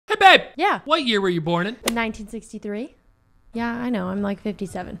babe. Yeah. What year were you born in? 1963. Yeah, I know. I'm like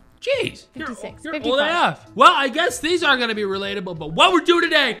 57. Jeez, 56, you're 55. old enough. Well, I guess these aren't gonna be relatable, but what we're doing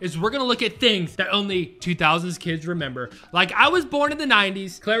today is we're gonna look at things that only 2000s kids remember. Like, I was born in the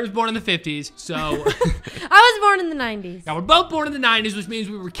 90s, Claire was born in the 50s, so. I was born in the 90s. Now, we're both born in the 90s, which means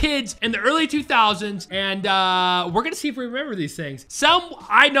we were kids in the early 2000s, and we're gonna see if we remember these things. Some,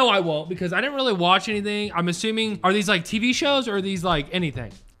 I know I won't, because I didn't really watch anything. I'm assuming, are these like TV shows, or are these like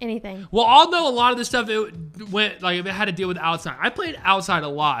anything? Anything. Well, I'll know a lot of the stuff it went like it had to deal with outside. I played outside a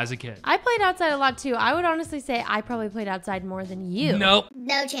lot as a kid. I played outside a lot too. I would honestly say I probably played outside more than you. Nope.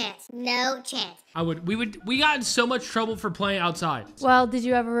 No chance. No chance. We got in so much trouble for playing outside. Well, did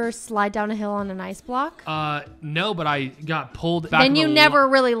you ever slide down a hill on an ice block? No, but I got pulled back. Then you never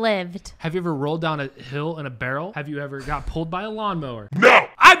really lived. Have you ever rolled down a hill in a barrel? Have you ever got pulled by a lawnmower? No.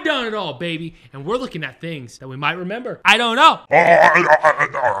 I've done it all, baby. And we're looking at things that we might remember. I don't know.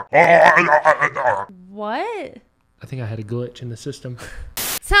 What? I think I had a glitch in the system.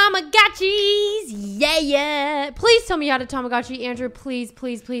 Tamagotchis! Yeah. Please tell me how to Tamagotchi, Andrew. Please,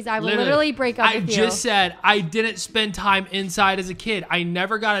 please, please. I will literally break up with you. I just said I didn't spend time inside as a kid. I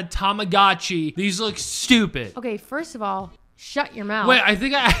never got a Tamagotchi. These look stupid. Okay, first of all, shut your mouth. Wait, I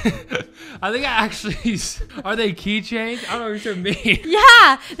think I actually, are they keychains? I don't know what you mean.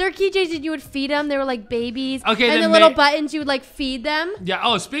 Yeah, they're keychains and you would feed them. They were like babies. Okay, and the little buttons, you would like feed them. Yeah,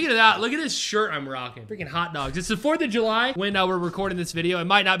 oh, speaking of that, look at this shirt I'm rocking. Freaking hot dogs. It's the 4th of July when we're recording this video. It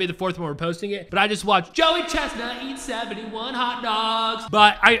might not be the 4th when we're posting it, but I just watched Joey Chestnut eat 71 hot dogs.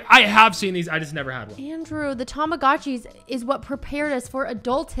 But I have seen these, I just never had one. Andrew, the Tamagotchis is what prepared us for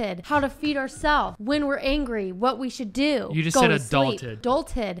adulthood. How to feed ourselves when we're angry, what we should do. You just said adulthood.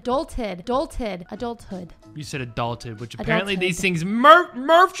 Adulthood. You said adulthood, which apparently these things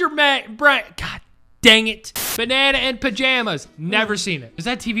murfed your brain. God dang it. Banana in pajamas. Never seen it. Is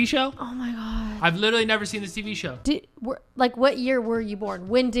that a TV show? Oh my God. I've literally never seen this TV show. Like, what year were you born?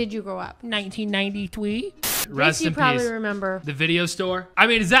 When did you grow up? 1993. Rest in peace. You probably remember. The video store. I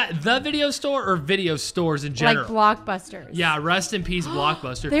mean, is that the video store or video stores in general? Like Blockbusters. Yeah, rest in peace,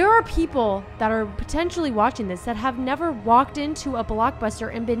 Blockbuster. There are people that are potentially watching this that have never walked into a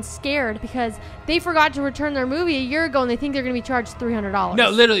Blockbuster and been scared because they forgot to return their movie a year ago and they think they're going to be charged $300.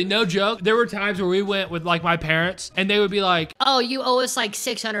 No, literally, no joke. There were times where we went with like my parents and they would be like, "Oh, you owe us like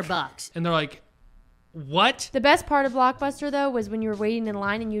 $600." And they're like, what? The best part of Blockbuster, though, was when you were waiting in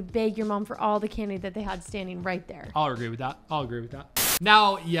line and you'd beg your mom for all the candy that they had standing right there. I'll agree with that.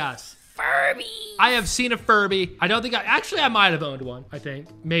 Now, yes. Furby. I have seen a Furby. I don't think I might have owned one, I think.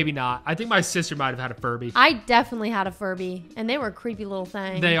 Maybe not. I think my sister might have had a Furby. I definitely had a Furby, and they were creepy little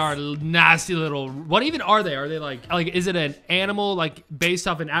things. They are nasty little, what even are they? Are they like, is it an animal, like based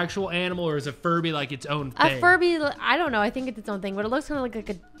off an actual animal, or is a Furby like its own thing? A Furby, I don't know. I think it's its own thing, but it looks kind of like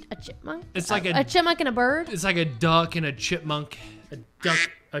a chipmunk. It's like a chipmunk and a bird. It's like a duck and a chipmunk.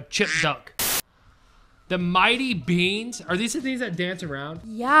 A chip duck. The Mighty Beans, are these the things that dance around?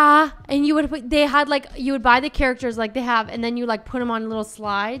 Yeah, and you would buy the characters like they have, and then you like put them on little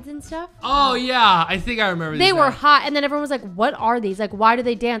slides and stuff. Oh yeah, I think I remember these. They were hot, and then everyone was like, what are these? Like, why do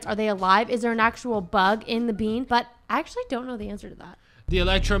they dance? Are they alive? Is there an actual bug in the bean? But I actually don't know the answer to that. The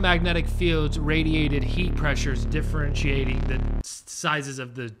electromagnetic fields radiated heat pressures differentiating the sizes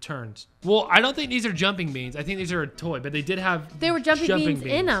of the turns. Well, I don't think these are jumping beans. I think these are a toy, but they did have They were jumping beans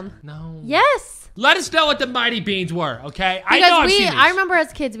in them. No. Yes. Let us know what the Mighty Beans were, okay? Because I've seen these. I remember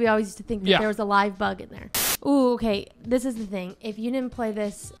as kids, we always used to think that there was a live bug in there. Ooh, okay. This is the thing. If you didn't play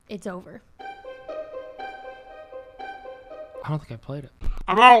this, it's over. I don't think I played it.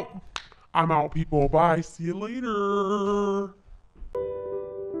 I'm out, people. Bye. See you later.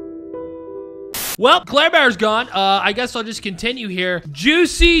 Well, Claire Bear's gone. I guess I'll just continue here.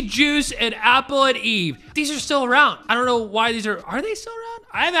 Juicy Juice and Apple and Eve. These are still around. I don't know why these are they still around?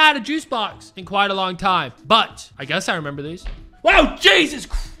 I haven't had a juice box in quite a long time, but I guess I remember these. Wow, Jesus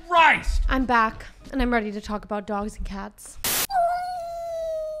Christ. I'm back, and I'm ready to talk about dogs and cats.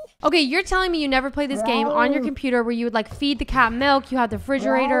 Okay, you're telling me you never played this game on your computer where you would like feed the cat milk, you had the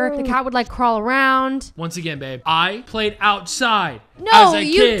refrigerator, the cat would like crawl around. Once again, babe, I played outside. No,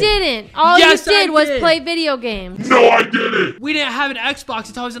 you didn't. All you did was play video games. No, I didn't. We didn't have an Xbox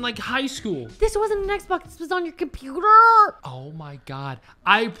until I was in like high school. This wasn't an Xbox. This was on your computer. Oh my God.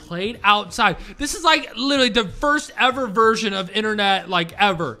 I played outside. This is like literally the first ever version of internet like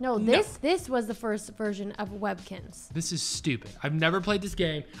ever. No, this was the first version of Webkins. This is stupid. I've never played this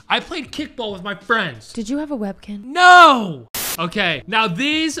game. I played kickball with my friends. Did you have a Webkin? No. Okay, now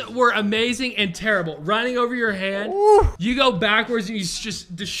these were amazing and terrible. Running over your hand, you go backwards and you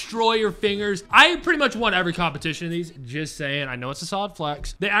just destroy your fingers. I pretty much won every competition in these. Just saying, I know it's a solid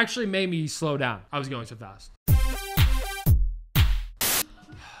flex. They actually made me slow down. I was going so fast.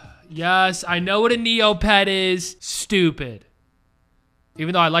 Yes, I know what a Neopet is. Stupid.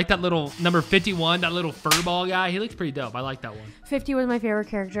 Even though I like that little number 51, that little furball guy. He looks pretty dope. I like that one. 50 was my favorite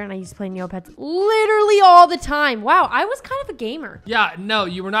character, and I used to play Neopets literally all the time. Wow, I was kind of a gamer. Yeah, no,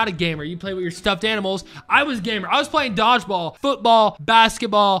 you were not a gamer. You played with your stuffed animals. I was a gamer. I was playing dodgeball, football,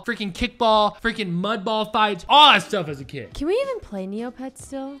 basketball, freaking kickball, freaking mudball fights, all that stuff as a kid. Can we even play Neopets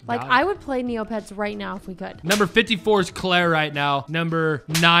still? Like, No. I would play Neopets right now if we could. Number 54 is Claire right now. Number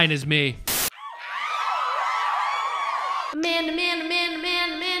 9 is me.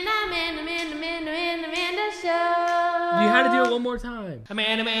 Amanda Show. You had to do it one more time.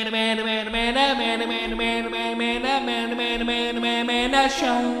 Amanda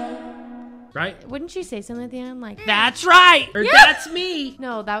Show. Right? Wouldn't you say something at the end like? That's right. Or that's me.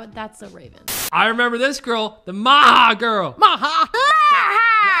 No, that's the Raven. I remember this girl, the Maha girl. Maha.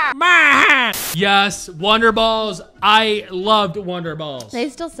 Maha. Yes, Wonder Balls. I loved Wonder Balls. They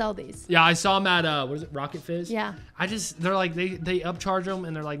still sell these. Yeah, I saw them at what is it, Rocket Fizz? Yeah. They're like they upcharge them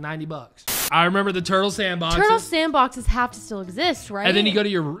and they're like $90. I remember the turtle sandboxes. Turtle sandboxes have to still exist, right? And then you go to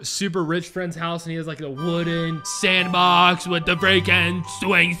your super rich friend's house and he has like a wooden sandbox with the freaking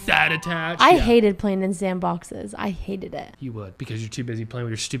swing set attached. I hated playing in sandboxes. I hated it. You would, because you're too busy playing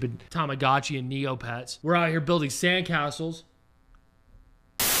with your stupid Tamagotchi and Neopets. We're out here building sandcastles.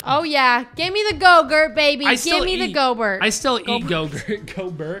 Oh yeah, give me the Go-Gurt, baby. I still Give me the eat- Go-Burt. I still eat Go-Gurt.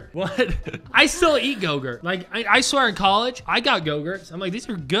 Go-Burt? What? I still eat Go-Gurt. Like, I swear in college, I got Go-Gurts. I'm like, these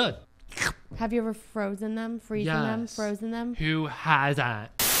are good. Have you ever frozen them, frozen them? Who hasn't?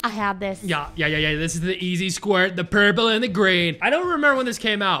 I had this. Yeah. This is the easy squirt, the purple and the green. I don't remember when this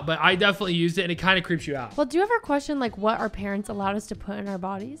came out, but I definitely used it and it kind of creeps you out. Well, do you ever question like what our parents allowed us to put in our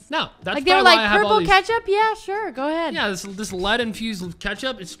bodies? No, that's Like they were probably why I like have all purple these. ketchup? Yeah, sure, go ahead. Yeah, this lead-infused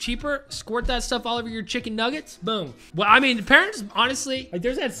ketchup, it's cheaper. Squirt that stuff all over your chicken nuggets. Boom. Well, I mean, parents, honestly, like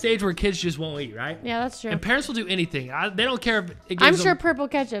there's that stage where kids just won't eat, right? Yeah, that's true. And parents will do anything. They don't care if it gives I'm them- sure purple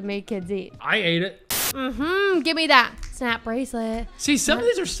ketchup made kids eat. I ate it. Give me that snap bracelet. See, some of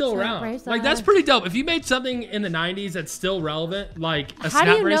these are still Snap around. bracelet. Like, that's pretty dope. If you made something in the 90s that's still relevant, like a How snap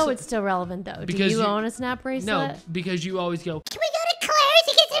do you bracelet. know it's still relevant though? Because Do you you- own a snap bracelet? No, because you always go, Can we go to Claire's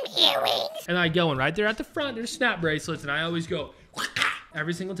to get some earrings? and I go, and right there at the front, there's snap bracelets, and I always go,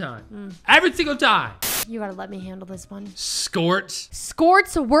 every single time. Every single time. You gotta let me handle this one. Scorts.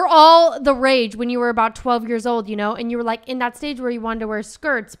 Skirts were all the rage when you were about 12 years old, you know? And you were like in that stage where you wanted to wear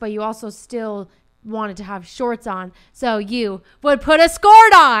skirts, but you also still wanted to have shorts on. So you would put a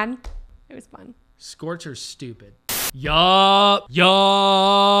skirt on. It was fun. Scorts are stupid. Yup.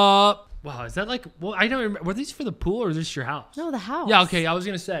 Wow, is that like, well, I don't remember. Were these for the pool or is this your house? No, the house. Yeah, okay, I was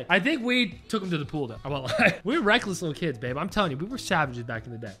gonna say. I think we took them to the pool though. I won't lie. We were reckless little kids, babe. I'm telling you, we were savages back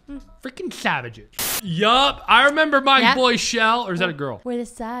in the day. Freaking savages. Yup. I remember my Yeah. boy Shell, or is that a girl? Where the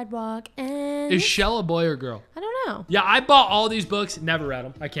sidewalk ends. Is Shell a boy or a girl? I don't know. Yeah, I bought all these books, never read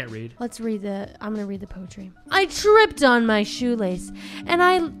them. I can't read. I'm gonna read the poetry. I tripped on my shoelace and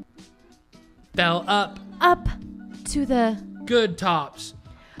I Fell up, to the, good tops,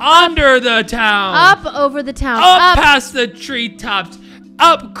 under the town, up over the town, up past the treetops,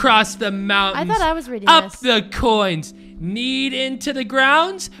 up across the mountains. I thought I was reading up this. the coins, kneed into the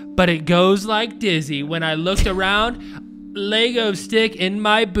grounds, but it goes like dizzy. When I looked around, Lego stick in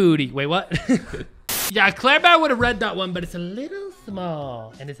my booty. Wait, what? Yeah, Claire Bear would have read that one, but it's a little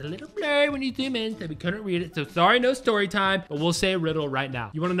small and it's a little blurry when you zoom in, so we couldn't read it. So sorry, no story time, but we'll say a riddle right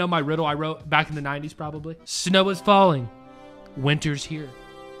now. You want to know my riddle I wrote back in the 90s probably? Snow is falling, winter's here.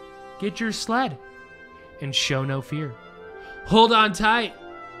 Get your sled and show no fear. Hold on tight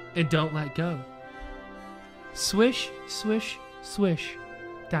and don't let go. Swish, swish, swish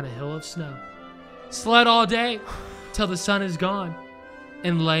down a hill of snow. Sled all day till the sun is gone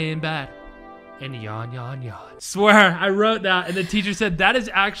and lay in bed and yawn, yawn, yawn. Swear, I wrote that and the teacher said, that is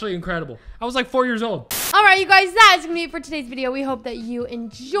actually incredible. I was like 4 years old. All right, you guys, that is gonna be it for today's video. We hope that you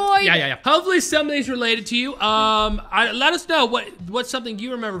enjoyed. Yeah. Hopefully some of these related to you. Let us know what's something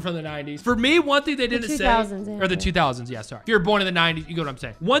you remember from the 90s. For me, one thing they didn't say, 2000s, or the 2000s, yeah, sorry. If you're born in the 90s, you get what I'm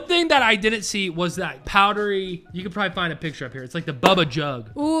saying. One thing that I didn't see was that powdery, you could probably find a picture up here. It's like the Bubba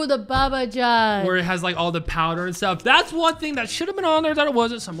jug, Ooh, the Bubba jug. where it has like all the powder and stuff. That's one thing that should have been on there that it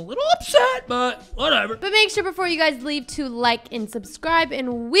wasn't, so I'm a little upset, but whatever. But make sure before you guys leave to like and subscribe,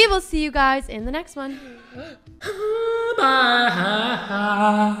 and we will see you guys in the next one.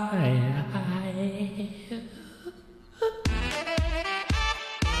 Bye.